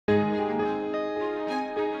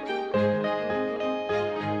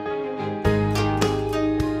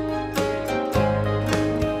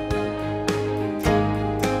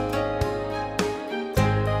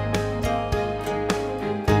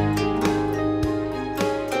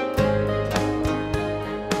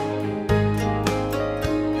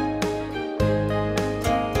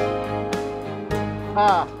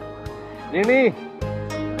রিনি,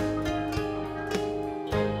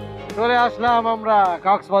 চলে আসলাম আমরা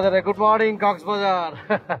কক্সবাজারে। Good morning Cox's Bazar.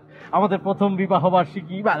 আমাদের প্রথম বিবাহ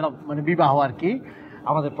বার্ষিকী, মানে বিবাহ আর কি,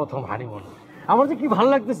 আমাদের প্রথম হানিমুন। আমার যে কি ভালো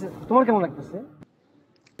লাগতেছে, তোমার কেমন লাগতেছে?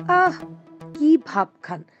 কি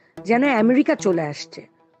ভাবখান, যেন আমেরিকা চলে আসছে।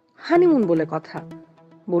 হানিমুন বলে কথা,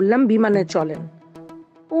 বললাম বিমানে চলেন।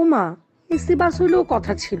 ও মা, এসি বাস হইলেও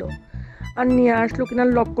কথা ছিল, আর নিয়ে আসলো কিনা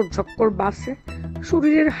লক্কর ঝক্কর বাসে।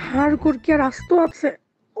 শরীরের হাড় গোড় কি আর আস্ত আছে?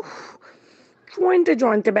 জয়েন্টে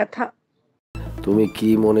জয়েন্টে ব্যথা। তুমি কি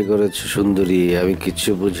মনে করেছো সুন্দরী আমি কিচ্ছু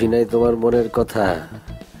বুঝি নাই তোমার মনের কথা?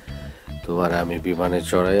 তোমার আমি বিমানে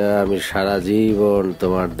চড়াইয়া আমি সারা জীবন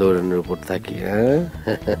তোমার দৌড়ের উপর থাকি। হ্যাঁ,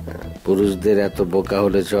 পুরুষদের এত বোকা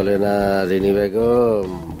হলে চলে না। রিনি বেগম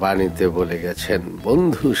বাণীতে বলে গেছেন,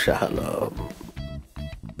 বন্ধু শাহ আলম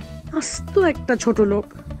আস্ত একটা ছোট লোক।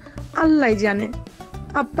 আল্লাহ জানে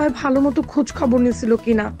আব্বাই ভালো মতো খোঁজ খবর নিয়েছিল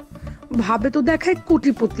কিনা। ভাবে তো দেখায়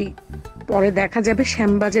কোটিপতি, পরে দেখা যাবে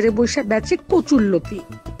শ্যামবাজারে বসে বেচে কচুল্লতি।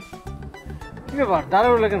 কি ব্যাপার,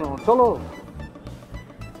 দাঁড়ানো কেন? চলো।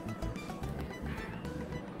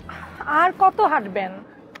 আর কত হাঁটবেন?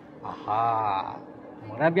 আহা,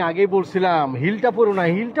 মানে আমি আগেই বলছিলাম হিলটা পরো না।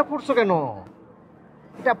 হিলটা পরছো কেন?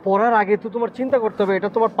 এটা পরার আগে তো তোমার চিন্তা করতে হবে এটা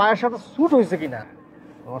তোমার পায়ের সাথে স্যুট হয়েছে কিনা।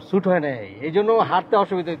 তোমার স্যুট হয় নাই, এই জন্য হাঁটতে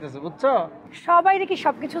অসুবিধা হইতেছে, বুঝছো? সবাই কি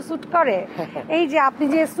সবকিছু স্যুট করে? এই যে আপনি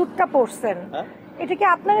যে স্যুটটা পরছেন, এটা কি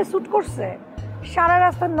আপনারে স্যুট করছে? সারা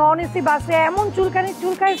রাস্তা নন এসি বাসে এমন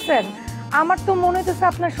চুলকাইছেন, আমার তো মনে হচ্ছে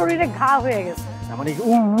আপনার শরীরে ঘা হয়ে গেছে। মানে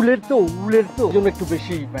উলের তো এই জন্য একটু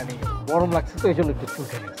বেশি মানে গরম লাগছে, তো এই জন্য একটু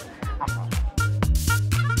চুলকাই গেছে।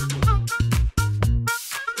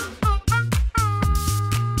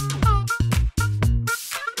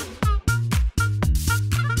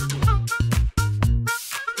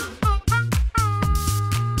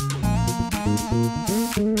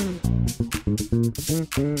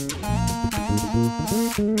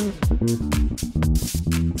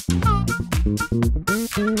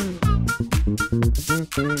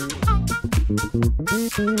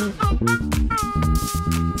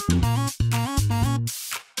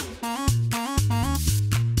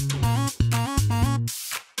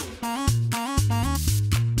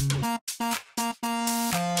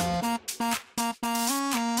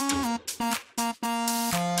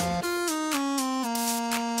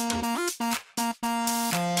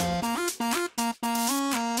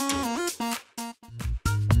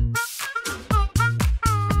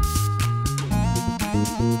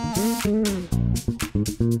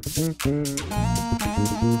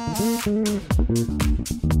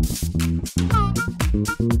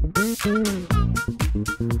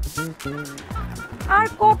 আর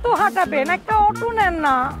কত হাঁটাবেন? একটা অটো নেন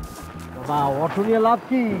না। বাবা, অটো নিয়ে লাভ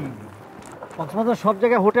কি? কক্সবাজার সব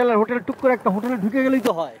জায়গায় হোটেল টুক করে একটা হোটেলে ঢুকে গেলেই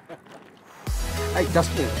তো হয়। এই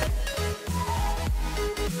জাস্ট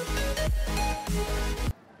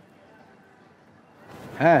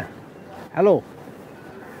হ্যাঁ, হ্যালো।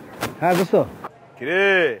 হ্যাঁ দোস্ত। কিরে,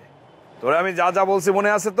 তোরে আমি যা যা বলছি মনে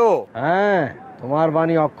আছে তো? হ্যাঁ, তোমার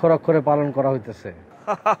বাণী অক্ষর অক্ষরে পালন করা হইতেছে।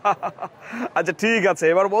 আচ্ছা ঠিক আছে,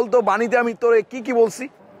 এবার বলতো বাণীতে আমি তোরে কি কি বলছি?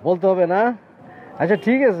 বলতে হবে না? আচ্ছা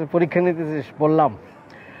ঠিক আছে, পরীক্ষা নিতেছিস, বললাম।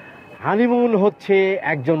 হানিমুন হচ্ছে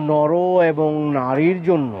একজন নর এবং নারীর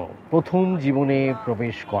জন্য প্রথম জীবনে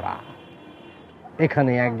প্রবেশ করা।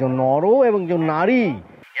 এখানে একজন নর এবং একজন নারী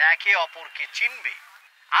একে অপরকে চিনবে,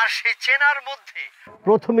 আর সেই চেনার মধ্যে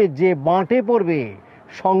প্রথমে যে বাঁটে পড়বে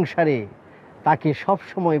সংসারে, তাকে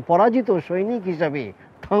সবসময় পরাজিত সৈনিক হিসাবে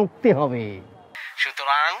থাকতে হবে।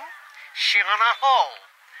 সুতরাং সিহানা হও,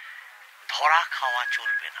 ধরা খাওয়া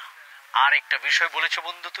চলবে না। আর একটা বিষয় বলেছো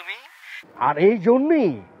বন্ধু তুমি, আর এই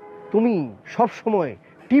জন্যই তুমি সবসময়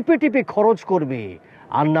টিপে টিপে খরচ করবে,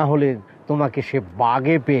 আর না হলে তোমাকে সে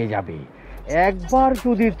বাগে পেয়ে যাবে। একবার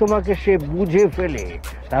যদি তোমাকে সে বুঝে ফেলে,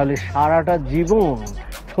 তাহলে সারাটা জীবন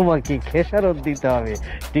তোমাকে খেসারত দিতে হবে।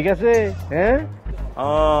 ঠিক আছে? হ্যাঁ,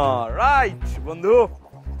 রাইট বন্ধু,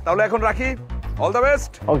 তাহলে এখন রাখি। All the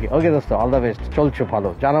best. ওকে ওকে দোস্ত, অল দ্য বেস্ট। চলছো ভালো,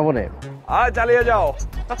 জানাবো না। চালিয়ে যাও।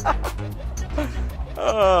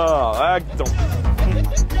 একদম।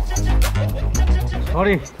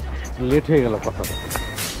 সরি, লেট হয়ে গেল কথা।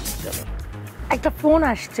 একটা ফোন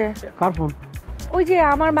আসছে। কার ফোন? ওই যে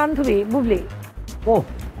আমার বান্ধবী বুবলি। ও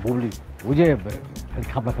বুবলি, ওই যে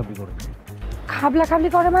খাবলা খাবলি করে। খাবলা খাবলি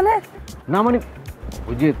করে মানে? না মানে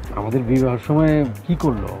ওই যে আমাদের বিবাহের সময় কি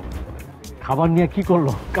করলো, খাবার নিয়ে কি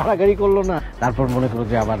করলো, কাড়াকাড়ি করলো না, তারপর মনে করো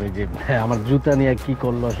যে আবার ওই যে আমার জুতা নিয়ে কি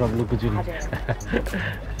করলো, সব লুকোচুরি।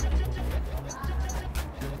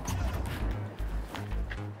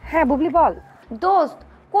 হ্যাঁ বুবলি বল। দোস্ত,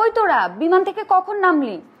 কই তোরা? বিমান থেকে কখন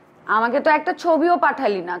নামলি? আমাকে তো একটা ছবিও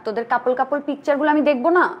পাঠালি না, তোদের কাপল কাপল পিকচারগুলো আমি দেখবো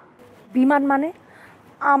না? বিমান মানে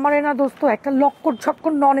আমারে না দোস্ত একটা লক্কর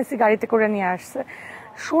ঝক্কর নন এসি গাড়িতে করে নিয়ে আসছে,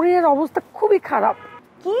 শরীরের অবস্থা খুবই খারাপ।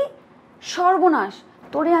 কি সর্বনাশ,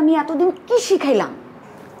 তোরে আমি এতদিন কি শিখাইলাম?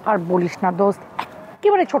 আর বলিস না দোস্ত,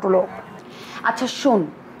 একেবারে ছোট লোক। আচ্ছা শোন,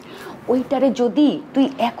 ওইটারে যদি তুই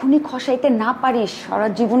এখনই খসাইতে না পারিস, সারা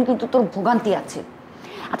জীবন কিন্তু তোর ভোগান্তি আছে।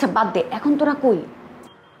 আচ্ছা বাদ দে, এখন তোরা কই?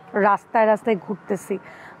 রাস্তায় রাস্তায় ঘুরতেছি,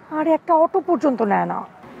 আর একটা অটো পর্যন্ত নেয় না।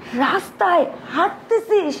 রাস্তায়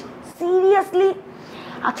হাঁটতেছিস? সিরিয়াসলি?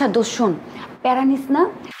 আচ্ছা দোষ শোন, প্যারা নিস না,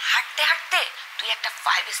 হাঁটতে হাঁটতে তুই একটা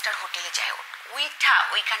 5 স্টার হোটেলে যাই, ওইটা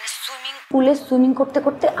ওইখানে সুইমিং পুলে সুইমিং করতে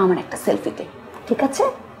করতে আমার একটা সেলফি দে, ঠিক আছে?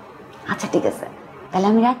 আচ্ছা ঠিক আছে, তাহলে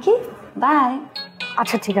আমি রাখি, বাই।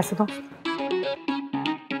 আচ্ছা ঠিক আছে তো।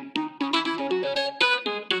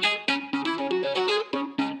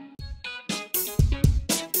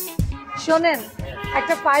 শোনেন,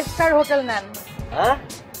 একটা 5 স্টার হোটেল নেন। হ্যাঁ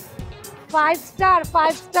 5 স্টার,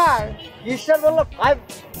 5 স্টার। কি স্টার বললো? 5?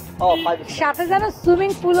 ও 5 সাথে যেন সুইমিং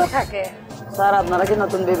পুলও থাকে। স্যার আপনারা কি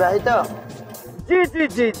নতুন বিবাহিত? জি জি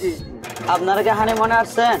জি জি। আপনারা কি হানিমুনে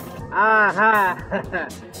আসছেন? হ্যাঁ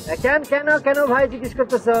কেন কেন কেন ভাই জিজ্ঞেস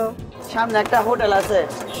করতেছো? সামনে একটা হোটেল আছে,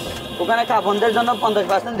 ওখানে কাপনদের জন্য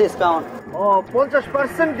 50% ডিসকাউন্ট। ও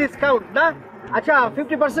 50% ডিসকাউন্ট না? আচ্ছা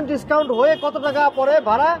 50% ডিসকাউন্ট হয়ে কত টাকা পড়ে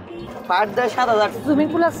ভাড়া? Per day 7000। সুইমিং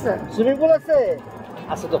পুল আছে? সুইমিং পুল আছে?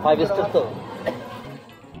 আছে তো 5 স্টার তো।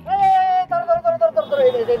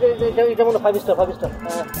 এটা মনে 5 স্টার 5 স্টার।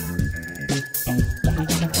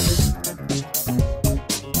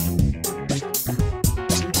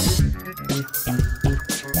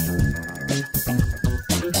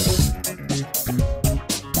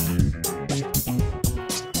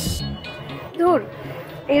 দূর,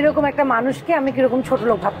 এইরকম একটা মানুষকে আমি কিরকম ছোট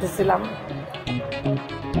লোক ভাবতেছিলাম।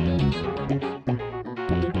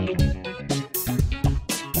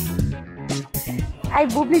 এই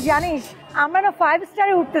বুবলি, জানিস আমরা না 5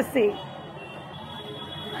 স্টারে উঠতেছি।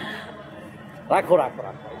 রাখো রাখো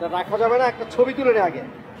রাখো, এটা রাখা যাবে না, একটা ছবি তুলে নে আগে,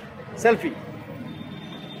 সেলফি।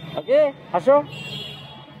 ওকে হাসো।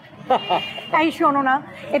 এই শোনো না,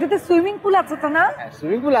 এটাতে সুইমিং পুল আছে তো না?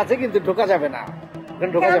 সুইমিং পুল আছে কিন্তু ঢোকা যাবে না,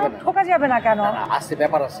 ঢোকা যাবে না। ঢোকা যাবে না কেন? আছে,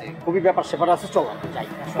 ব্যাপার আছে, খুবই ব্যাপার সেপার আছে, চলো যাই।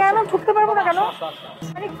 কেন ঢুকতে পারবো না কেন?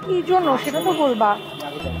 আরে কি জন্য সেটা তো বলবা।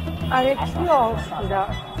 আরে কি অসুবিধা?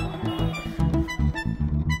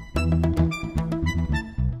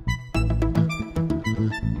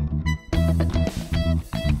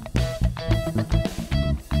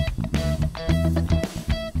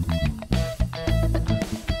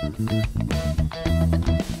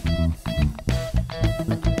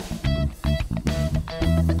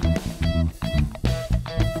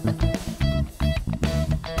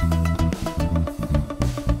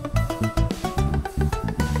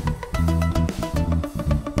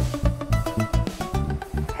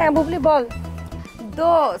 হ্যাঁ বুবলি বল।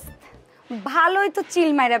 দোস্ত ভালোই তো চিল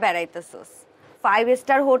মাইরা বেড়াইতেছস, 5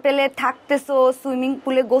 স্টার হোটেলে থাকতেছস, সুইমিং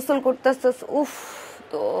পুলে গোসল করতেছস। উফ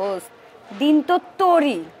দোস্ত, দিন তো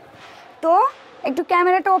তোরই। তো একটু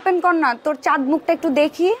ক্যামেরাটা ওপেন কর না, তোর চাঁদ মুখটা একটু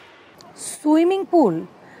দেখি। সুইমিং পুল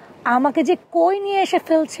আমাকে যে কই নিয়ে এসে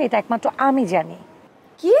ফেলছে এটা একমাত্র আমি জানি।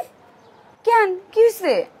 কি? কেন, কি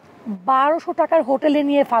হয়েছে? 1200 টাকার হোটেলে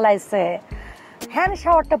নিয়ে ফালাইছে, হ্যান্ড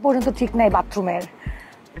শাওয়ারটা পর্যন্ত ঠিক নাই বাথরুমের।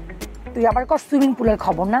 তুই আবার কর সুইমিং পুলের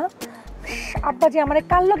খবর না? আব্বা যে আমারে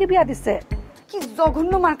কাল লগে বিয়া দিছে। কি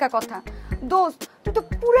জঘন্য মার্কা কথা দোস্ত, তুই তো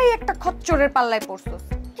পুরাই একটা খচ্চরের পাল্লায় পড়ছস,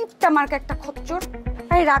 কিপটা মার্কা একটা খচ্চর।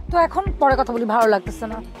 এই রাখ তো, এখন পরে কথা বলি, ভালো লাগতেছে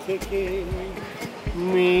না।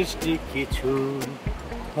 মিষ্টি কিছু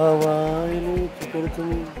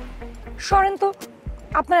তুমি সরেন তো,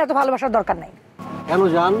 আপনার এত ভালোবাসার দরকার নাই। কেন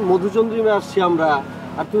জান, মধুচন্দ্রিমে আসছি আমরা,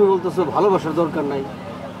 আর তুমি বলতেছো ভালোবাসার দরকার নাই।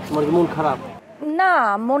 তোমার কি মন খারাপ? না,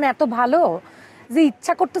 মন এত ভালো যে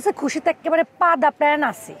ইচ্ছা করতেছে খুশিতে একেবারে পা দাপড়ায়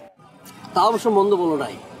নাচি। তা অবশ্য মন্দ বলো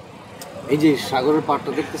নাই। এই যে সাগরের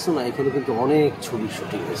পাড়টা দেখতেছো না, এখানে কিন্তু অনেক ছবি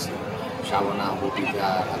শুটিং হয়েছে। শাবানা, ববিতা,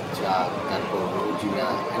 রাজ্জাক, তারপর রোজিনা,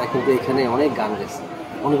 এরা কিন্তু এখানে অনেক গান গেছে।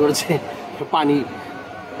 মনে করেছে পানি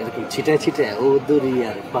এরকম ছিটায় ছিটায়, ও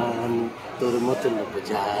দরিয়ার পানি তোর মতো লোক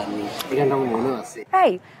জানি, এই গানটা আমার মনে আছে।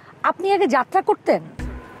 এই, আপনি আগে যাত্রা করতেন?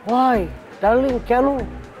 ভাই ডার্লিং, কেন?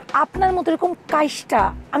 আপনার মতো এরকম কাজটা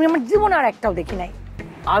আমি আমার জীবনে আর একটাও দেখি নাই।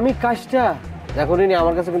 আমি কাজটা দেখো নি,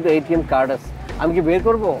 আমার কাছে কিন্তু এটিএম কার্ড আছে, আমি কি বের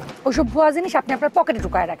করবো? ওইসব ভুয়া জিনিস আপনি আপনার পকেটে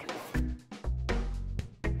ঢুকায় রাখেন।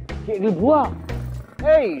 ভুয়া?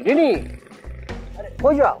 এই রিনি,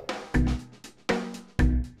 কই যাও?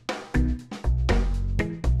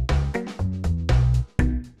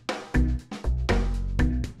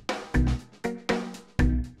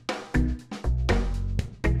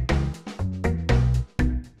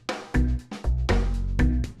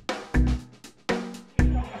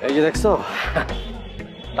 যে দেখছো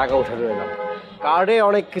টাকা উঠাতে এলাম, কার্ডে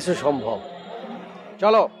অনেক কিছু সম্ভব।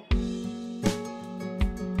 চলো।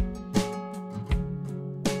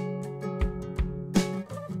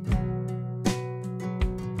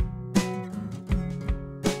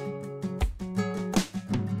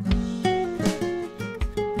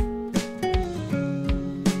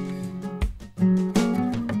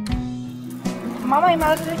 মামা এই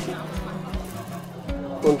মালাটা দেখি।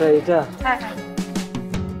 কোনটা এটা? হ্যাঁ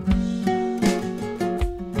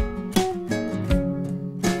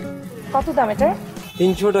কত দাম এটা?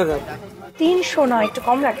 300 টাকা। 300 না, একটু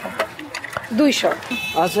কম রাখেন। 200।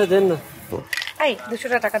 আচ্ছা দেন না। এই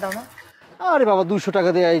 200 টাকা দাও না। আরে বাবা 200 টাকা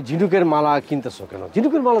দিয়ে এই ঝিনুকের মালা কিনতেছো কেন?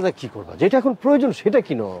 ঝিনুকের মালা দিয়ে কি করবা? যেটা এখন প্রয়োজন সেটা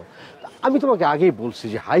কিনো। আমি তোমাকে আগেই বলছি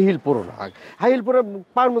যে হাই হিল পরো না, হাই হিল পরে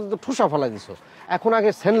পায়ের মধ্যে তো ঠোসা ফেলা দিছো। এখন আগে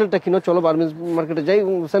স্যান্ডেলটা কিনো, চলো গার্মেন্টস মার্কেটে যাই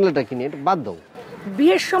স্যান্ডেলটা কিনি, এটা বাদ দাও।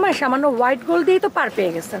 বিয়ের সময় সামান্য হোয়াইট গোল্ড দিয়ে তো পার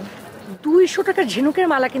পেয়ে গেছেন, 200 টাকার ঝিনুকের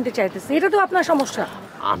মালা কিনতে চাইতেছে, এটা তো আপনার সমস্যা।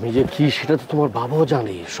 আমি যে কি সেটা তো তোমার বাবাও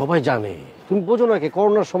জানে, সবাই জানে। তুমি বোঝো না কি,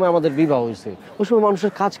 করোনার সময় আমাদের বিবাহ হয়েছে, ওই সময়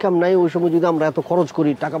মানুষের কাজ কাম নাই, ওই সময় যদি আমরা এত খরচ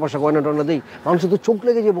করি, টাকা পয়সা গয়না টয়না দিই, মানুষের তো চোখ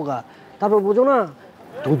লেগে যাবো গা। তারপর বোঝো না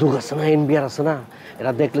দুদুক আছে না, এনবিআর আছে না,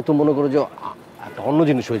 এরা দেখলে তো মনে করো যে একটা অন্য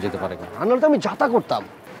জিনিস হয়ে যেতে পারে। আর নাহলে তো আমি যাতা করতাম।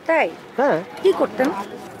 তাই? হ্যাঁ। কি করতেন?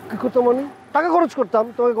 কি করতাম মানে টাকা খরচ করতাম,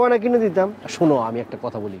 তোমাকে গয়না কিনে দিতাম। শোনো আমি একটা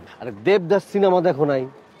কথা বলি, আরে দেবদাস সিনেমা দেখো নাই?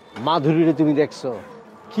 মাধুরীরে তুমি দেখছো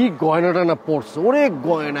কি গয়নাটা না পড়ছো? ওরে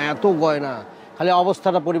গয়না, এত গয়না, খালি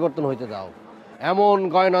অবস্থাটা পরিবর্তন হইতে দাও। এমন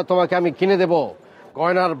গয়না তোমাকে আমি কিনে দেব,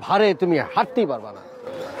 গয়নার ভারে তুমি হাঁটতেই পারবা না।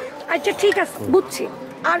 আচ্ছা ঠিক আছে, বুঝছি,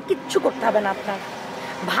 আর কিচ্ছু করতে হবে না আপনার।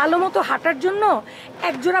 ভালো মতো হাঁটার জন্য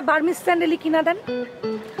এক জোড়া বার্মিজ স্যান্ডেলই কিনা দেন।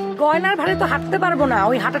 গয়নার ভারে তো হাঁটতে পারবো না,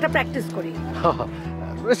 ওই হাঁটাটা প্র্যাকটিস করি।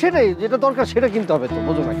 সেটাই, যেটা দরকার সেটা কিনতে হবে তো,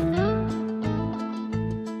 বোঝো না?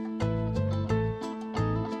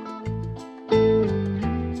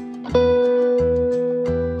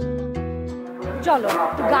 চলো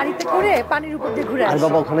গাড়িতে করে পানির উপর দিয়ে ঘুরে আর আসি।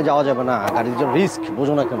 বাবা ওখানে যাওয়া যাবে না, গাড়ির জন্য রিস্ক,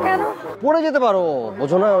 বোঝো না? কেন কেন? পড়ে যেতে পারো,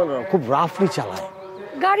 বোঝো না? খুব রাফলি চালায়।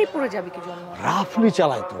 গাড়ি পড়ে যাবে কি জন্য? রাফলি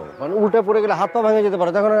চালায় তো, মানে উল্টা পড়ে গেলে হাত পা ভেঙে যেতে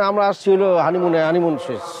পারে। তখন আমরা আসছি হলো হানিমুনে, হানিমুন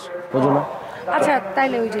শেষ, বোঝো না? আচ্ছা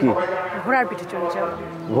তাইলে ওই যে কি? ঘোড়ার পিঠে চলে যাও।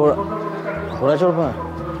 ঘোড়া চড়বা?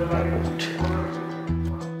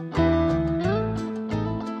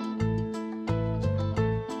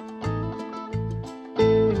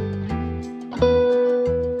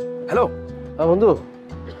 হ্যালো বন্ধু,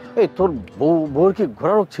 এই তোর বউর কি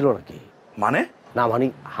ঘোড়া রোগ ছিল নাকি? মানে? না মানে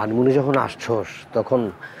হানিমুনে যখন আসছস তখন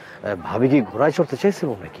ভাবি কি ঘোড়ায় চড়তে চাইছিল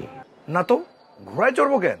নাকি? না তো, ঘোড়ায়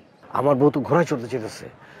চড়বো কেন? আমার বউ তো ঘোড়ায় চড়তে চাইতেছে।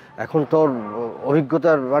 এখন তোর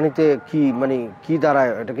অভিজ্ঞতার বাণীতে কি মানে কি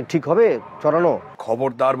দাঁড়ায়, এটা কি ঠিক হবে চড়ানো?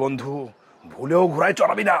 খবরদার বন্ধু, ভুলেও ঘোড়ায়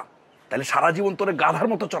চড়াবি না, তাহলে সারা জীবন তোরে গাধার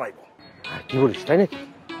মতো চড়াইবো। কি বলিস, তাই নাকি?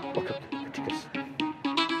 ওকে ঠিক আছে।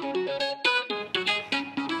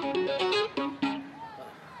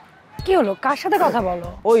 কি হলো, কার সাথে কথা বলো?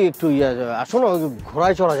 ওই একটু শোনো,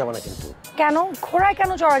 ঘোড়ায় চড়া যাবে না কিন্তু। কেন? ঘোড়ায়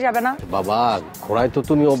কেন চড়া যাবে না? বাবা ঘোড়ায় তো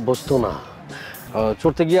তুমি অভ্যস্ত না,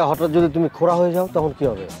 চড়তে গিয়ে হঠাৎ যদি তুমি খোড়া হয়ে যাও তখন কি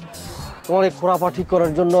হবে? তোমার এই খোড়া পা ঠিক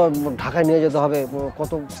করার জন্য ঢাকায় নিয়ে যেতে হবে,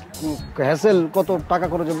 কত হ্যাসেল, কত টাকা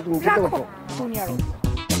খরচ হবে, তুমি চিন্তা করছো?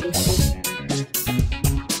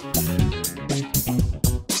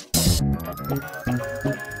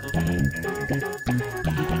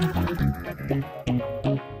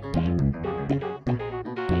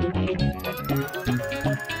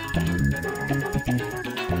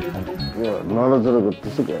 নড়াচড়া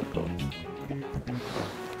করতেছে কেন?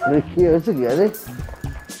 কি হয়েছে কি? আরে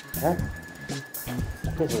হ্যাঁ,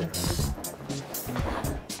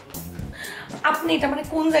 আপনি এটা মানে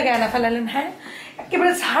কোন জায়গায় আনা ফেলালেন? হ্যাঁ,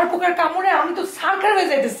 একেবারে সার পোকার কামড়ে আমি তো সারকার হয়ে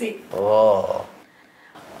যাইতেছি। ও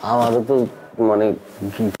আমারও তো মানে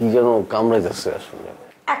কি যেন কামড়াইতেছে আসলে।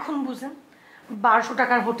 এখন বুঝেন 1200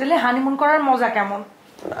 টাকার হোটেলে হানিমুন করার মজা কেমন?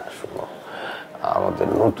 না শোনো, আমাদের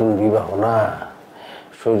নতুন বিবাহ না,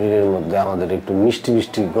 শরীরের মধ্যে আমাদের একটু মিষ্টি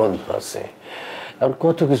মিষ্টি গন্ধ আছে। এখন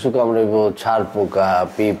কত কিছু কামড়াইব, ছাড় পোকা,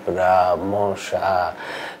 পিঁপড়া, মশা,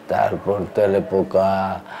 তারপর তেলে পোকা,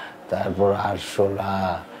 তারপর আরশোলা,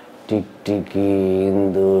 টিকটিকি,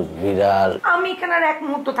 ইন্দুর, বিড়াল। আমি এখানে আর এক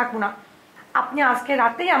মুহূর্ত থাকবো না, আপনি আজকে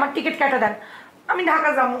রাতেই আমার টিকিট কেটে দেন, আমি ঢাকা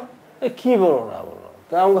যাবো। কি বলো না বলো,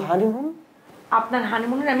 তা আমাকে হানিমুন? আপনার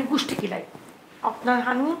হানিমুনের আমি গুষ্টি কিলাই, আপনার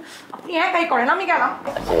হানিমুন আপনি একাই করেন, আমি গেলাম।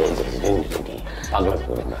 পাগলা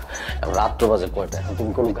করো না, রাত্র বাজে কয়টা,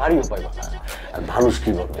 তুমি কোনো গাড়িও পাইবা না, আর মানুষ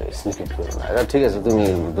কি করবে, স্নিকেট করো না। এটা ঠিক আছে, তুমি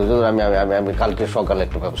আমি কালকে সকালে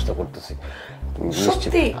একটু ব্যবস্থা করতেছি।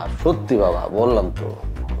 সত্যি বাবা, বললাম তো,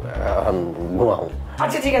 এখন ঘুমাও।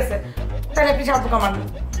 আচ্ছা ঠিক আছে, তাহলে আপনি ছাড় পোকা মারবেন।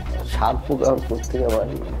 সাপ পোকা করতে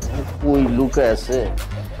পারি ওই লুকা আছে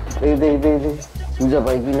পূজা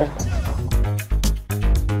পাই কিনা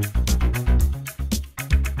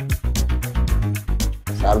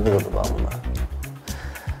সার পোকা তো পাবো না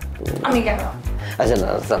আমি কেন আচ্ছা না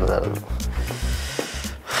সার সার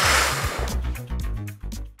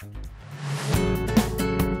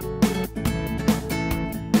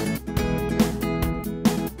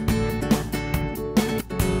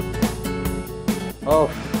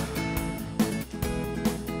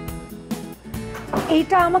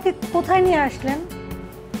এইটা আমাকে কোথায় নিয়ে আসলেন?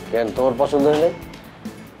 কেন তোমার পছন্দ হলে?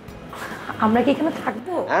 আমরা কি এখানে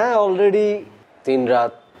থাকবো? হ্যাঁ অলরেডি 3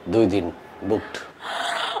 রাত 2 দিন বুকড।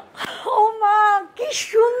 ও মা কি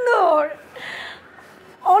সুন্দর,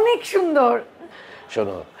 অনেক সুন্দর।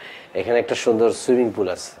 শোনো এখানে একটা সুন্দর সুইমিং পুল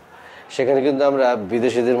আছে, সেখানে কিন্তু আমরা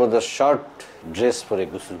বিদেশিদের মতো শর্ট ড্রেস পরে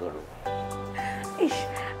গোসল করবো। ইস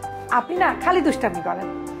আপনি না খালি দুষ্টামি করেন।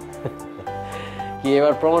 কি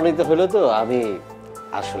এবার প্রমাণিত হলো তো আমি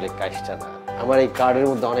আসলে কাজটা না, আমার এই কার্ডের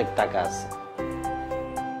মধ্যে অনেক টাকা আছে।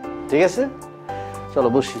 ঠিক আছে চলো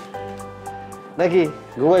বসি, নাকি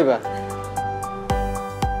ঘুমাইবা?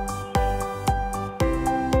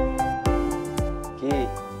 কি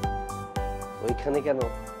ওইখানে কেন?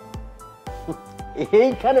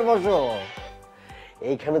 এইখানে বসো,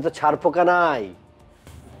 এইখানে তো ছাড় পোকা নাই।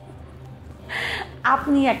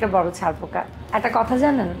 আপনি একটা বড় ছারপোকা। একটা কথা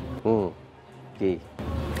জানেন? কি?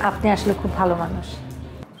 আপনি আসলে খুব ভালো মানুষ।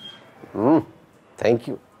 Thank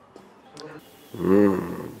you.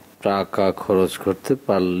 টাকা খরচ করতে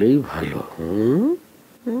পারলেই ভালো।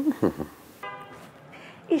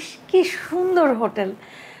 ইস কি সুন্দর হোটেল।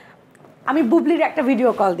 আমি বুবলির একটা ভিডিও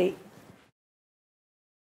কল দেই।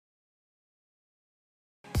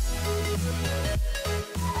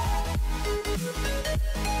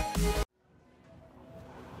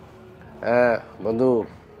 হ্যাঁ বন্ধু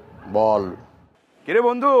বল। কিরে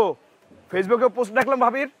বন্ধু, ফেসবুকে পোস্ট দেখলাম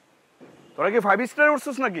ভাবির, তোরা কি 5 স্টার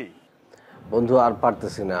উঠছিস নাকি? বন্ধু আর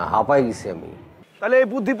পারতেছি না, হাঁপাই গেছি আমি। তাহলে এই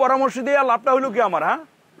বুদ্ধি পরামর্শ দিয়ে আর লাভটা হইলো কি আমার? হ্যাঁ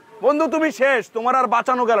বন্ধু তুমি শেষ, তোমার আর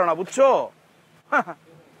বাঁচানো গেল না, বুঝছো?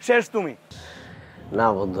 শেষ তুমি। না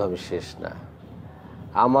বন্ধু আমি শেষ না,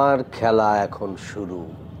 আমার খেলা এখন শুরু।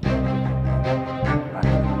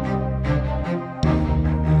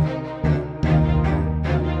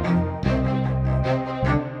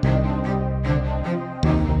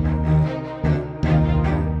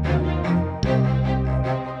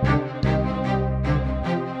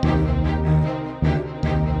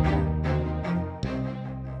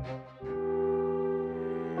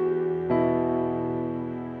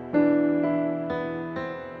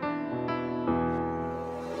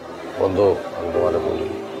 বন্ধু আমি তোমার বলি,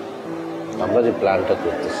 আমরা যে প্ল্যানটা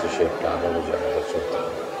করতেছি সেই প্ল্যান অনুযায়ী আমাদের চলতে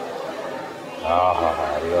হবে।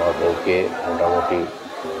 আমি ওকে মোটামুটি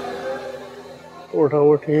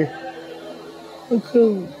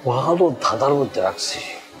ভালো ধাঁধার মধ্যে রাখছি,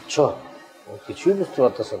 বুঝছো? ও কিছুই বুঝতে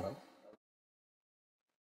পারতেছে না।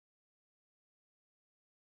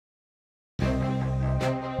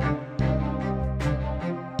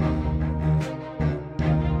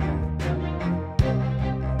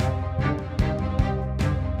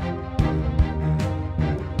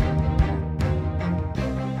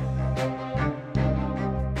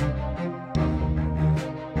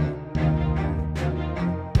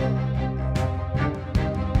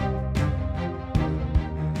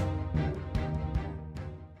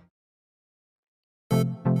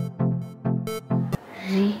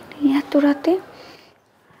 এত রাতে?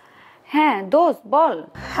 হ্যাঁ দোস্ত বল।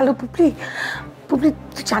 হ্যালো পুপলি, পুপলি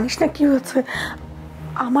তুই জানিস না কি হয়েছে?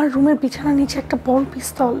 আমার রুমের বিছানার নিচে একটা বড়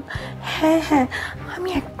পিস্তল। হ্যাঁ হ্যাঁ আমি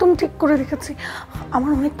একদম ঠিক করে রেখেছি।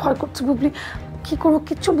 আমার অনেক ভয় করছে পুপলি, কি করবো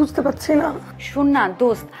কিচ্ছু বুঝতে পারছি না। শোন না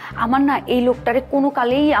দোস্ত, আমার না এই লোকটারে কোনো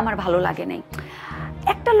কালেই আমার ভালো লাগে নাই।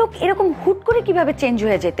 একটা লোক এরকম হুট করে কিভাবে চেঞ্জ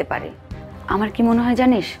হয়ে যেতে পারে? আমার কি মনে হয়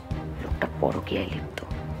জানিস, লোকটা পরকীয়ায় লিপ্ত।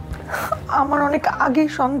 আমার অনেক আগেই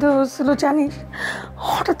সন্দেহ হয়েছিল জানিস,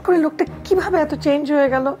 হঠাৎ করে লোকটা কিভাবে এত চেঞ্জ হয়ে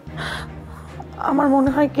গেল। আমার মনে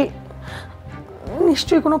হয় কি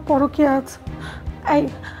নিশ্চয়ই কোনো পরকীয়া আছে। এই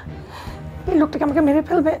লোকটাকে আমাকে মেরে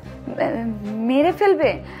ফেলবে। মেরে ফেলবে?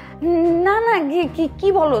 না না কি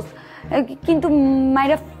বলস, কিন্তু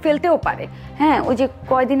মাইরা ফেলতেও পারে। হ্যাঁ ওই যে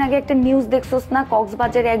কয়দিন আগে একটা নিউজ দেখছস না,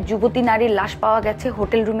 কক্সবাজারে এক যুবতী নারীর লাশ পাওয়া গেছে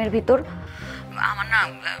হোটেল রুমের ভিতর। আমার না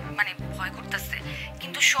মানে ভয় করতেছে।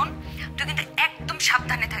 কিন্তু শোন তুই কিন্তু একদম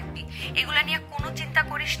সাবধানে থাকবি, এগুলা নিয়ে কোনো চিন্তা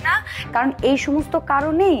করিস না, কারণ এই সমস্ত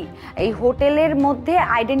কারণেই এই হোটেলের মধ্যে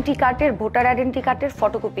আইডেন্টি কার্ডের, ভোটার আইডেন্টি কার্ডের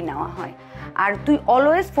ফটোকপি নেওয়া হয়। আর তুই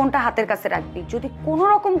অলওয়েজ ফোনটা হাতের কাছে রাখবি, যদি কোনো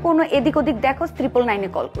রকম কোনো এদিক ওদিক দেখোস 999-এ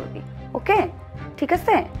কল করবি। ওকে ঠিক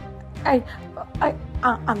আছে? এই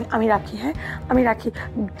আমি আমি রাখি, হ্যাঁ আমি রাখি,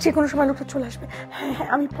 যে কোনো সময় লোকটা চলে আসবে। হ্যাঁ হ্যাঁ,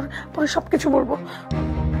 আমি পরে সবকিছু বলবো।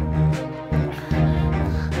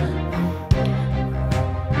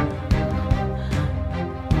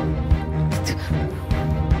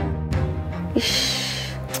 ইস,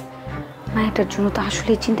 মায়াটার জন্য তো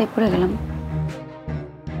আসলেই চিন্তায় পড়ে গেলাম।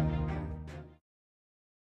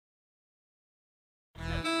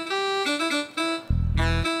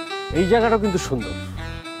 এই জায়গাটা কিন্তু সুন্দর,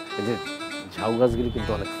 এই যে ঝাউ গাছগুলি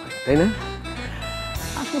কিন্তু অনেক ফাইন, তাই না?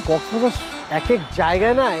 আসলে কক্সবাজার এক এক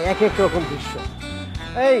জায়গায় না এক এক রকম দৃশ্য।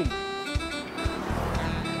 এই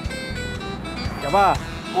যাবা?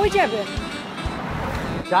 কই যাবে?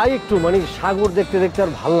 যাই একটু, মানে সাগর দেখতে দেখতে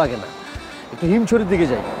আর ভাল লাগে না, একটু হিমছড়ির দিকে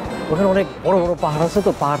যাই। ওখানে অনেক বড় বড় পাহাড় আছে,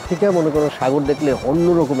 তো পাহাড় থেকে মনে করো সাগর দেখলে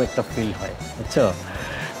অন্যরকম একটা ফিল হয়, বুঝছো?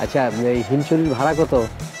 আচ্ছা, এই হিমছড়ির ভাড়া কত?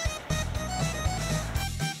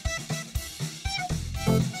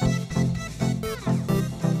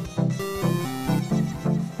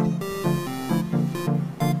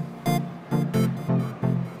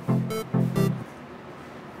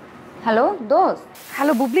 হ্যালো দোস্ত।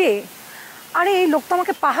 হ্যালো বুবলি, আরে এই লোক তো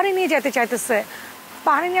আমাকে পাহাড়ে নিয়ে যেতে চাইতেছে,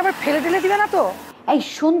 পাহাড়ে নিয়ে আবার ফেলে দিলে দিবে না তো? এই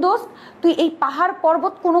শোন দোস্ত, তুই এই পাহাড়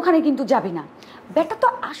পর্বত কোনোখানে কিন্তু যাবি না। বেটা তো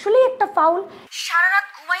আসলেই একটা ফাউল, সারা রাত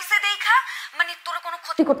ঘুমাইছে দেখা মানে তোর কোনো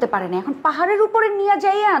ক্ষতি করতে পারে না। এখন পাহাড়ের উপরে নিয়ে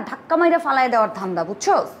যাইয়া ধাক্কা মাইরা ফালাই দেওয়ার ধান্দা,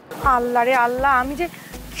 বুঝছস? আল্লাহ রে আল্লাহ, আমি যে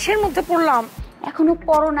কিসের মধ্যে পড়লাম। এখনো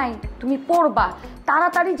পড়ো নাই, তুমি পড়বা।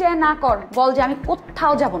 তাড়াতাড়ি যায় না কর, বল যে আমি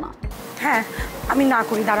কোথাও যাব না। হ্যাঁ আমি না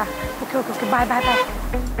করি, দাঁড়া। ওকে ওকে ওকে, বাই বাই বাই।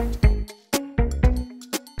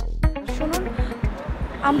 শুনুন,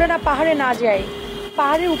 আমরা না পাহাড়ে না যাই,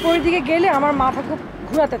 পাহাড়ের উপরের দিকে গেলে আমার মাথা খুব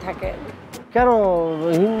ঘোরাতে থাকে। কেন?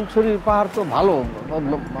 হিমছড়ির পাহাড় তো ভালো।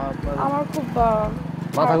 আমার খুব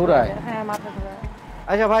মাথা ঘুরায়? হ্যাঁ মাথা ঘুরায়।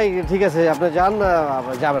 আচ্ছা ভাই, ঠিক আছে, আপনি যান,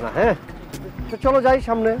 যাবে না? হ্যাঁ তো চলো যাই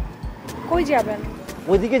সামনে। কই যাবেন?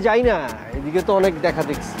 ওইদিকে যাই না, এদিকে তো অনেক দেখা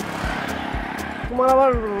দেখছি। তোমার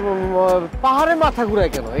আবার পাহাড়ে মাথা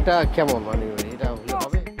ঘুরায় কেন? এটা কেমন? মানে এটা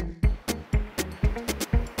হবে?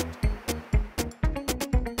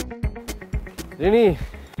 রিনি,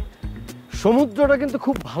 সমুদ্রটা কিন্তু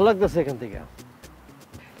খুব ভালো লাগতেছে এখান থেকে।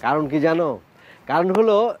 কারণ কি জানো? কারণ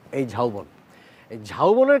হলো এই ঝাউবন। এই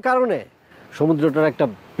ঝাউবনের কারণে সমুদ্রটার একটা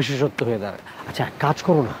বিশেষত্ব হয়ে দাঁড়ায়। আচ্ছা কাজ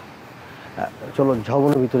করো না, চলো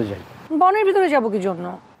ঝাউবনের ভিতরে যাই। বনের ভিতরে যাবো কি জন্য?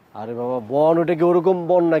 আরে বাবা, বন ওটা কি ওরকম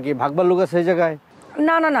বন নাকি? ভাগবার লোক আছে এই জায়গায়?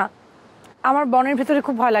 না না না, আমার বনের ভিতরে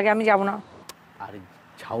খুব ভয় লাগে, আমি যাব না। আরে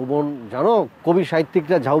ঝাউবন, জানো কবি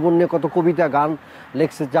সাহিত্যিকরা ঝাউবন নিয়ে কত কবিতা গান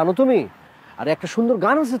লেখছে, জানো তুমি? আর একটা সুন্দর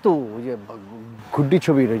গান আছে তো, ওই যে গুড্ডি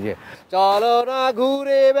ছবির, ওই যে চলো না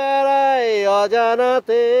ঘুরে বেড়াই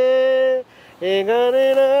অজানাতে এখানে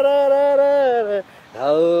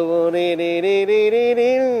ঝাউবনে,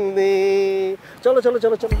 চলো চলো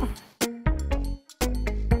চলো চলো।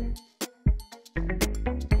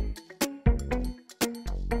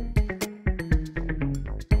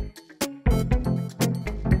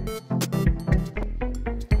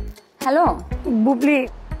 হ্যালো বুবলি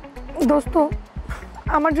দোস্ত,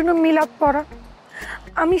 আমার জন্য মিলাদ পড়া,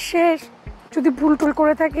 আমি শেষ। যদি ভুল টুল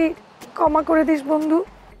করে থাকি ক্ষমা করে দিস বন্ধু।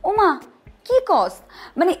 ওমা, কি কস?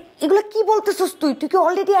 মানে এগুলো কি বলতেছস তুই? তুই কি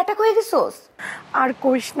অলরেডি অ্যাটাক হয়ে গেছস? আর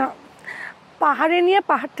কইস না, পাহাড়ে নিয়ে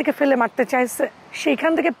পাহাড় থেকে ফেলে মারতে চাইছে,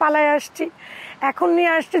 সেইখান থেকে পালায় আসছি। এখন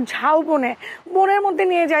নিয়ে আসছে ঝাউবনে, বনের মধ্যে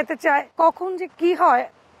নিয়ে যাইতে চায়। কখন যে কি হয়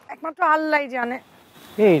একমাত্র আল্লাহই জানে।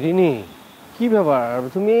 এই রিনি, কি ব্যাপার?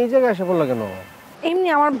 তুমি এই জায়গায় এসে পড়লা কেন? এমনি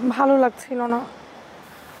আমার ভালো লাগছিল না।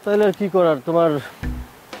 তাহলে আর কি করার? তোমার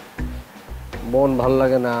বন ভালো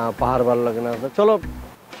লাগে না, পাহাড় ভালো লাগে না, চলো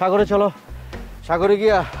সাগরে, চলো সাগরে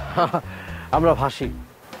গিয়া আমরা ভাসি।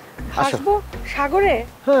 আসবো সাগরে?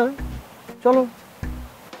 হ্যাঁ চলো,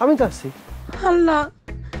 আমি তো আসছি। আল্লাহ,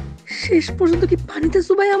 শেষ পর্যন্ত কি পানিতে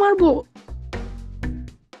চুবাইয়া মারবো?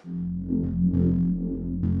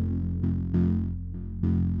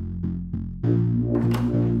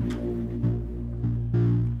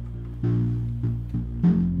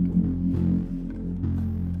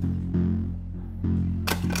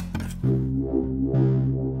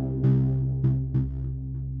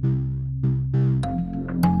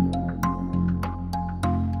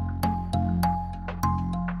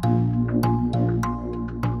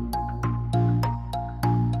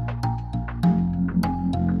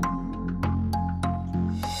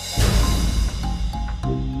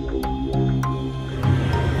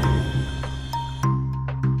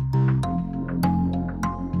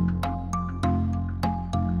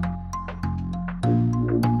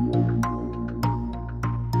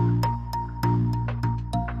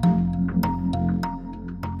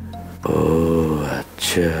 ও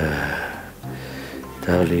আচ্ছা,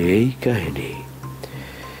 তাহলে এই কাহিনী।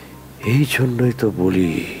 এই জন্যই তো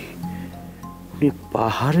বলি উনি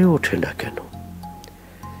পাহাড়ে ওঠে না কেন,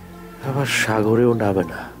 আবার সাগরেও নামে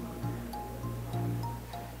না।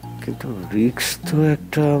 কিন্তু রিস্ক তো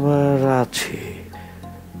একটা আমার আছে।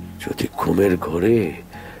 যদি ঘুমের ঘরে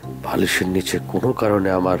বালিশের নিচে কোনো কারণে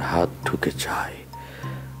আমার হাত ঢুকে যায়,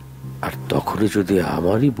 আর তখনই যদি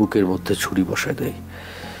আমারই বুকের মধ্যে ছুরি বসা দেয়,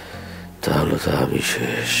 তাহলে তো আমি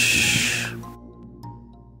শেষ।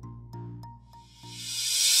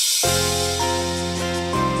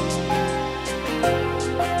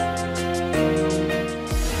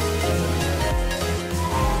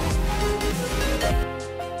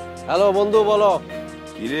 হ্যালো বন্ধু, বলো।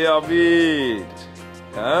 কিরে আবির,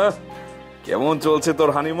 হ্যাঁ কেমন চলছে তোর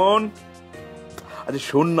হানিমুন? আচ্ছা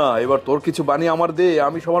শোন না, এবার তোর কিছু বানিয়ে আমার দে,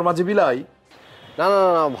 আমি সবার মাঝে বিলাই। না না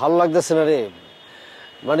না, ভালো লাগতেছে না রে।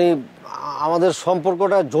 মানে আমাদের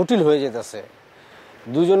সম্পর্কটা জটিল হয়ে যেতেছে।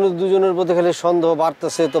 দুজনের প্রতি খালি সন্দেহ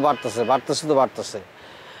বাড়তেছে তো বাড়তেছে, বাড়তেছে তো বাড়তেছে।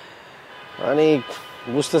 মানে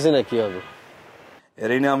বুঝতেছি না কি হবে।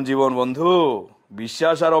 এরই নাম জীবন বন্ধু,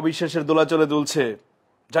 বিশ্বাস আর অবিশ্বাসের দোলাচলে দুলছে।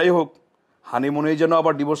 যাই হোক, হানিমুনেই যেন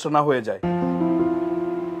আবার ডিভোর্স না হয়ে যায়।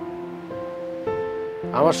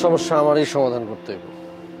 আমার সমস্যা আমারই সমাধান করতে হবে।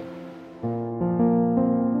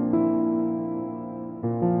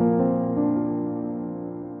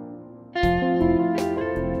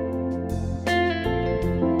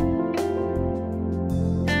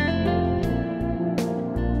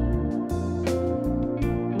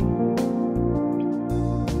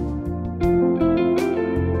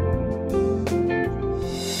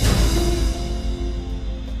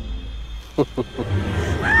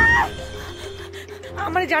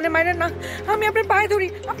 আমার জানে মারেন না, আমি আপনার পায়ে ধরি,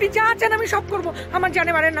 আপনি যা চান আমি সব করব। আমার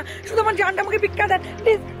জানে মারেন না, শুধু আমার জানটা আমাকে ভিক্ষা দেন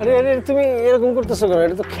প্লিজ। আরে আরে, তুমি এরকম করতেছো কেন?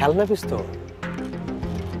 এটা তো খেলনা পিস্তল।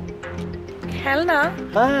 খেলনা?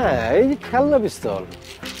 হ্যাঁ, এই যে খেলনা পিস্তল।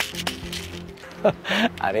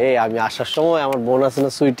 আরে আমি আসার সময় আমার বোন আছে না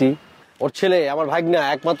সুইটি, ওর ছেলে, আমার ভাগনা,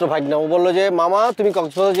 একমাত্র ভাগনা, ও বললো যে মামা তুমি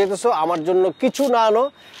কক্সবাজার যেতেছো, আমার জন্য কিছু না আনো,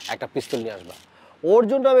 একটা পিস্তল নিয়ে আসবা। ওর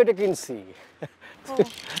জন্য আমি এটা কিনছি।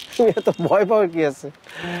 তুমি এত ভয় পাওয়ার কি আছে?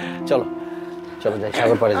 চলো চলো যাই,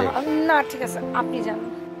 সাগর পাড়ে যাই। না ঠিক আছে, আপনি যান।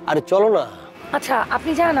 আরে চলো না। আচ্ছা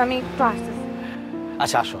আপনি যান, আমি একটু আসতেছি।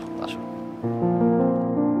 আচ্ছা আসো আসো।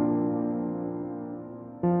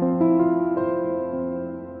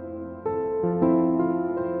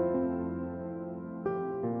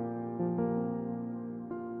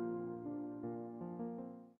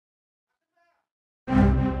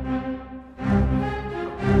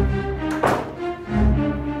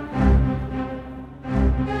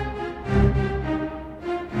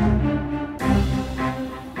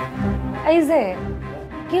 এই যে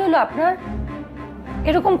কি হলো আপনার,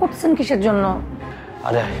 এরকম করতেছেন কিসের জন্য?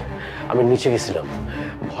 আরে আমি নিচে গেছিলাম,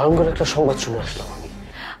 ভয়ঙ্কর একটা সংবাদ শুনে আসলাম আমি।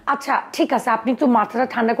 আচ্ছা ঠিক আছে, আপনি একটু মাথাটা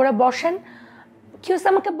ঠান্ডা করে বসেন, কি হচ্ছে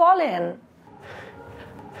আমাকে বলেন।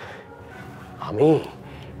 আমি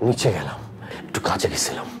নিচে গেলাম, একটু কাজে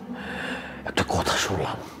গেছিলাম, একটা কথা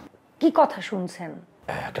শুনলাম। কি কথা শুনছেন?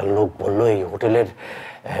 একটা লোক বললো এই হোটেলের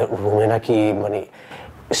রুমে নাকি মানে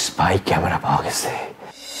স্পাই ক্যামেরা পাওয়া গেছে।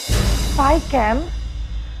 স্পাই ক্যাম?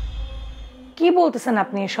 কি বলতেছেন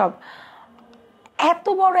আপনি এসব? এত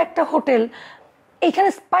বড় একটা হোটেল, এখানে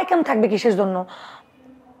স্পাই ক্যাম থাকবে কিসের জন্য?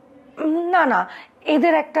 না না,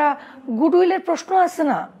 এদের একটা গুডউইলের প্রশ্ন আছে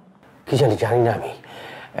না? কি জানি, জানি না আমি।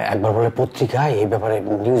 একবার বলে পত্রিকায় এই ব্যাপারে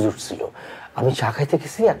নিউজ উঠছিল। আমি চা খাইতে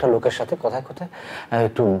গেছি, একটা লোকের সাথে কথায় কথায়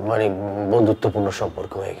একটু মানে বন্ধুত্বপূর্ণ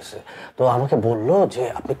সম্পর্ক হয়ে গেছে। তো আমাকে বললো যে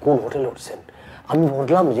আপনি কোন হোটেলে উঠছেন। আমি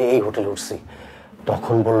বললাম যে এই হোটেলে উঠছি।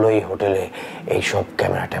 তখন বললো এই হোটেলে এইসব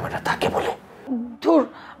ক্যামেরা ট্যামেরা থাকে বলে। ধুর,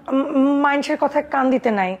 মানুষের কথায় কান দিতে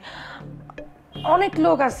নাই। অনেক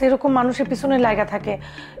লোক আছে এরকম, মানুষের পিছনে লাগা থাকে।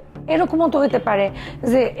 এরকমও তো হইতে পারে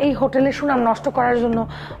যে এই হোটেলের সুনাম নষ্ট করার জন্য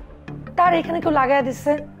তার এখানে কেউ লাগাই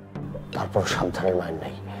দিচ্ছে। তারপর সাবধানের মান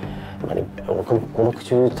নাই, মানে ওরকম কোনো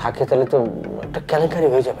কিছু থাকে তাহলে তো একটা কেলেঙ্কারি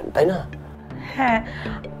হয়ে যাবেন, তাই না? হ্যাঁ,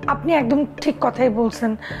 আপনি একদম ঠিক কথাই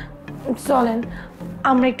বলছেন। চলেন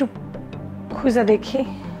আমরা একটু খুঁজে দেখি।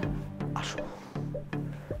 আসো,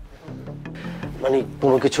 মানে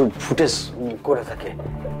কোনো কিছু ফুটেজ করে থাকে।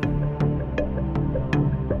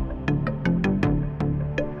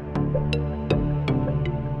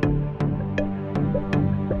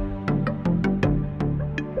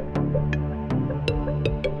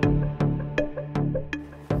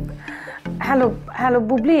 হ্যালো হ্যালো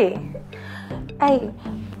বুবলি, এই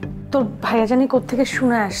তোর ভাইয়া জানি কোত্থেকে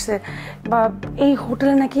শুনে আসছে বা এই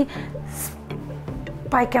হোটেলে নাকি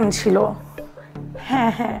স্পাই ক্যাম ছিল।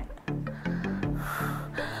 হ্যাঁ হ্যাঁ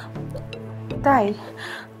তাই?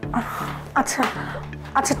 আচ্ছা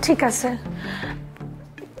আচ্ছা ঠিক আছে।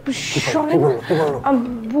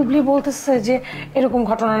 বুবলি বলতেছে যে এরকম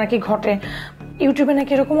ঘটনা নাকি ঘটে, ইউটিউবে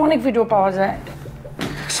নাকি এরকম অনেক ভিডিও পাওয়া যায়।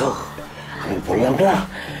 আমি বললাম না,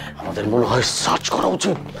 আমাদের মনে হয় সার্চ করা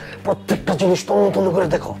উচিত, প্রত্যেকটা জিনিস তন্ন করে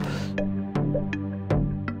দেখো।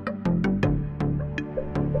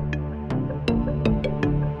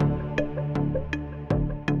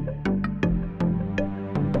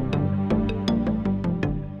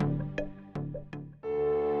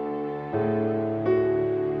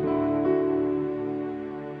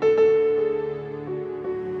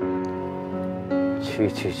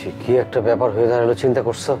 কি একটা ব্যাপার হয়ে দাঁড়ালো, চিন্তা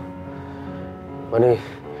করছো? মানে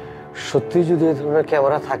সত্যি যদি এই ধরনের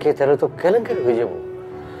ক্যামেরা থাকে তাহলে তো কেলেঙ্কারি হয়ে যাব।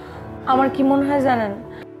 আমার কি মনে হয় জানেন,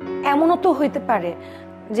 এমনও তো হইতে পারে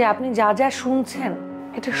যে আপনি যা যা শুনছেন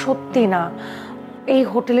এটা সত্যি না। এই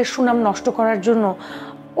হোটেলের সুনাম নষ্ট করার জন্য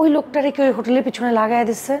ওই লোকটারে কেউ ওই হোটেলের পিছনে লাগাই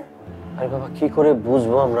দিচ্ছে। আরে বাবা, কি করে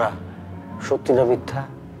বুঝবো আমরা সত্যি না মিথ্যা?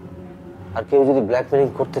 আর কেউ যদি ব্ল্যাকমেলিং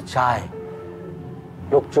করতে চায়,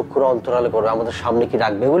 লোক চক্ষুর অন্তরালে করবে, আমাদের সামনে কি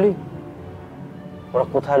রাখবে বলি? ওরা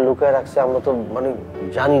কোথায় লুকায় রাখছে আমরা তো মানে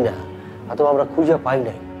জানি না, অথবা আমরা খুঁজে পাই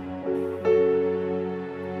নাই।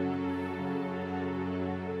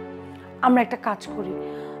 আমরা একটা কাজ করি,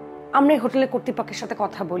 আমরা এই হোটেলের কর্তৃপক্ষের সাথে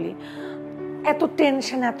কথা বলি, এত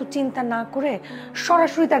টেনশন এত চিন্তা না করে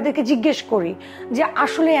সরাসরি তাদেরকে জিজ্ঞেস করি যে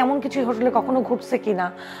আসলে এমন কিছু হোটেলে কখনো ঘটছে কিনা,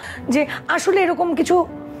 যে আসলে এরকম কিছু।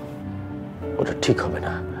 ওটা ঠিক হবে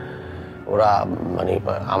না, ওরা মানে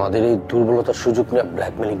আমাদের এই দুর্বলতার সুযোগ নিয়ে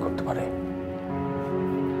ব্ল্যাকমেলিং করতে পারে।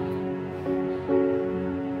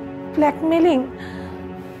 ব্ল্যাকমেলিং?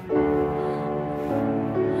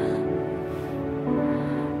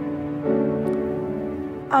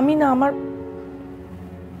 আমি না আমার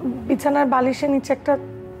বিছানার বালিশের নিচে একটা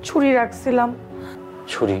ছুরি রাখছিলাম।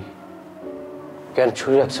 ছুরি? কেন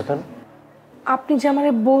ছুরি রাখছো কেন? আপনি যে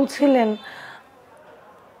আমারে বলছিলেন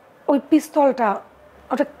ওই পিস্তলটা,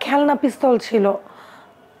 ওটা খেলনা পিস্তল ছিল।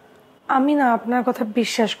 আমি না আপনার কথা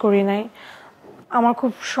বিশ্বাস করি নাই, আমার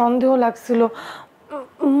খুব সন্দেহ লাগছিল,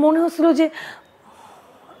 মনে হচ্ছিল যে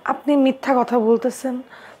আপনি মিথ্যা কথা বলতেছেন,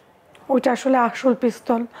 ওইটা আসলে আসল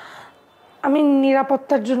পিস্তল। আমি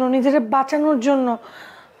নিরাপত্তার জন্য, নিজের বাঁচানোর জন্য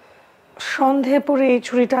সন্দেহে পড়ে এই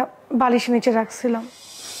ছুরিটা বালিশের নিচে রাখছিলাম।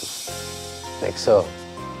 দেখছো,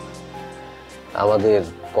 আমাদের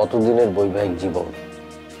কতদিনের বৈবাহিক জীবন,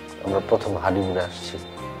 আমরা প্রথম হানিমুনে আসছি,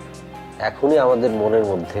 এখনই আমাদের মনের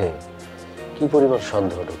মধ্যে কি পরিমাণ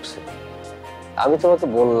সন্দেহ ঢুকছে। আমি তোমাকে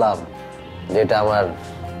বললাম যে এটা আমার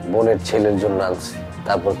বোনের ছেলের জন্য আনছি,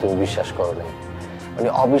 তারপর তুমি বিশ্বাস করো নাই। মানে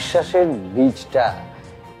অবিশ্বাসের বীজটা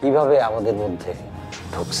কিভাবে আমাদের মধ্যে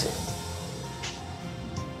ঢুকছে।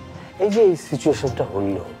 এই যে এই সিচুয়েশনটা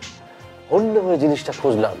হইল হয়ে জিনিসটা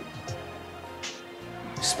খুঁজলাম,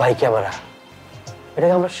 স্পাই ক্যামেরা,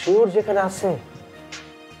 এটাকে আমরা শিওর যেখানে আছে।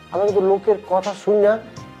 আমরা কিন্তু লোকের কথা শুনি না,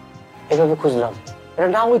 এভাবে খুঁজলাম, এটা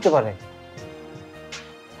না হইতে পারে,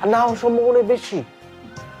 আর না হওয়ার সম্ভাবনা বেশি।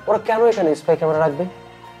 ওরা কেন এখানে স্পাই ক্যামেরা রাখবে?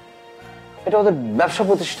 এটা ওদের ব্যবসা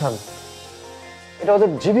প্রতিষ্ঠান, এটা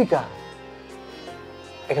ওদের জীবিকা।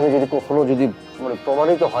 এখানে যদি কখনো যদি মানে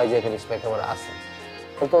প্রমাণিত হয় যে এখানে স্পাই ক্যামেরা আছে,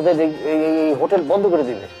 তাহলে তো ওদের এই হোটেল বন্ধ করে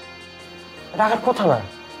দিবে, রাখার কথা না।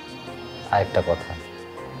 আর একটা কথা,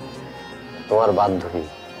 তোমার বান্ধবী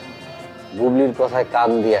বুবলির কথায় কান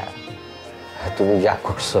দিয়া তুমি যা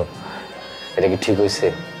করছো, এটা কি ঠিক হয়েছে?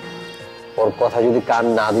 ওর কথা যদি কান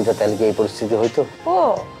না দিতে তাহলে কি এই পরিস্থিতি হইতো? ও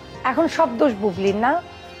এখন সব দোষ বুবলির না?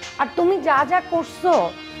 আর তুমি যা যা করছো,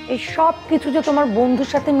 এই সব কিছু যে তোমার বন্ধুর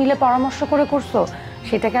সাথে মিলে পরামর্শ করে করছো,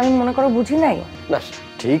 সেটাকে আমি মনে করো বুঝি নাই? না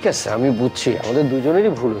ঠিক আছে, আমি বুঝছি আমাদের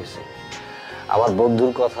দুজনেরই ভুল হয়েছে। আমার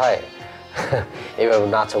বন্ধুর কথায় এইভাবে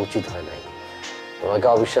নাচা উচিত হয় নাই, তোমাকে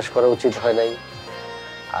অবিশ্বাস করা উচিত হয় নাই,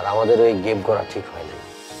 আর আমাদের ওই গেম করা ঠিক হয় নাই।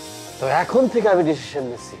 তো এখন থেকে আমি ডিসিশন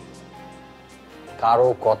নিচ্ছি, কারো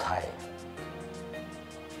কথায়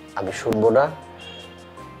আমি শুনবো না।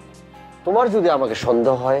 তোমার যদি আমাকে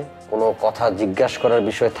সন্দেহ হয়, কোনো কথা জিজ্ঞাসা করার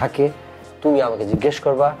বিষয় থাকে, তুমি আমাকে জিজ্ঞেস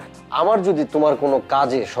করবা। আমার যদি তোমার কোনো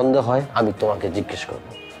কাজে সন্দেহ হয়, আমি তোমাকে জিজ্ঞেস করব।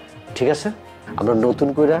 ঠিক আছে? আমরা নতুন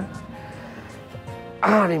করে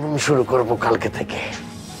হানিমুন শুরু করব কালকে থেকে,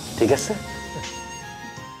 ঠিক আছে?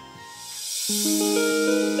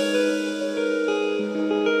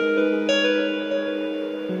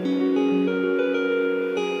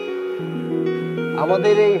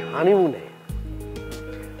 আমাদের এই হানিমুনে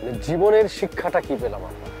জীবনের শিক্ষাটা কি পেলাম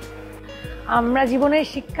আমরা? জীবনের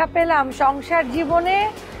শিক্ষা পেলাম সংসার জীবনে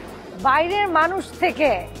বাইরের মানুষ থেকে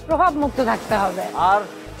প্রভাব মুক্ত থাকতে হবে, আর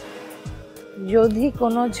যদি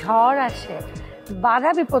কোনো ঝড় আসে,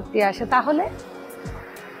 বাধা বিপত্তি আসে, তাহলে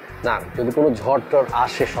না, যদি কোনো ঝড় টড়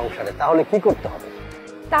আসে সংসারে, তাহলে কি করতে হবে?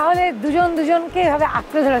 তাহলে দুজন দুজনকে এভাবে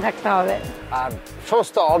আঁকড়ে ধরে থাকতে হবে। আর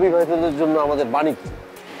সমস্ত অবিবাহিতদের জন্য আমাদের বাণী কি?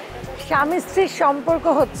 স্বামী স্ত্রীর সম্পর্ক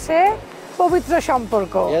হচ্ছে পবিত্র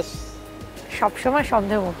সম্পর্ক, সবসময়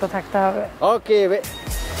সন্দেহ মুক্ত থাকতে হবে। ওকে।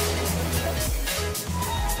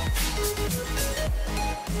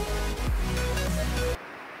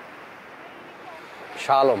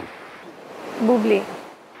 শালম। বুবলি।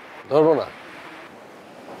 ধরবো না।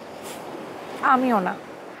 আমিও না।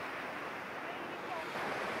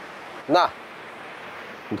 না,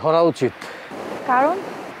 ধরা উচিত। কারণ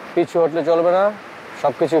পিছু হটলে চলবে না,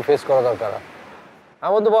 সবকিছু ফেস করা দরকার।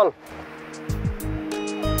 আমার তো বল।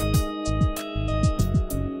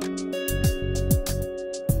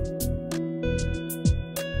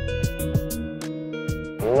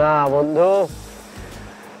 না বন্ধু,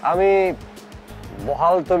 আমি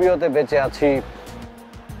বহাল তবিয়তে বেঁচে আছি,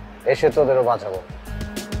 এসে তোদেরও বাঁচাবো।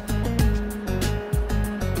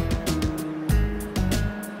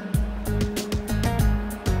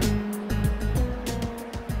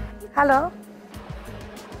 হ্যালো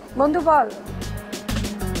বন্ধু, বল।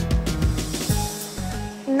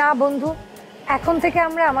 না বন্ধু, এখন থেকে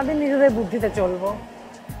আমরা আমাদের নিজেদের বুদ্ধিতে চলবো।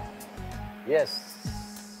 ইয়েস।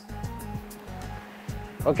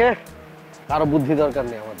 ওকে, কারো বুদ্ধি দরকার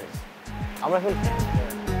নেই আমাদের। আমরা এখন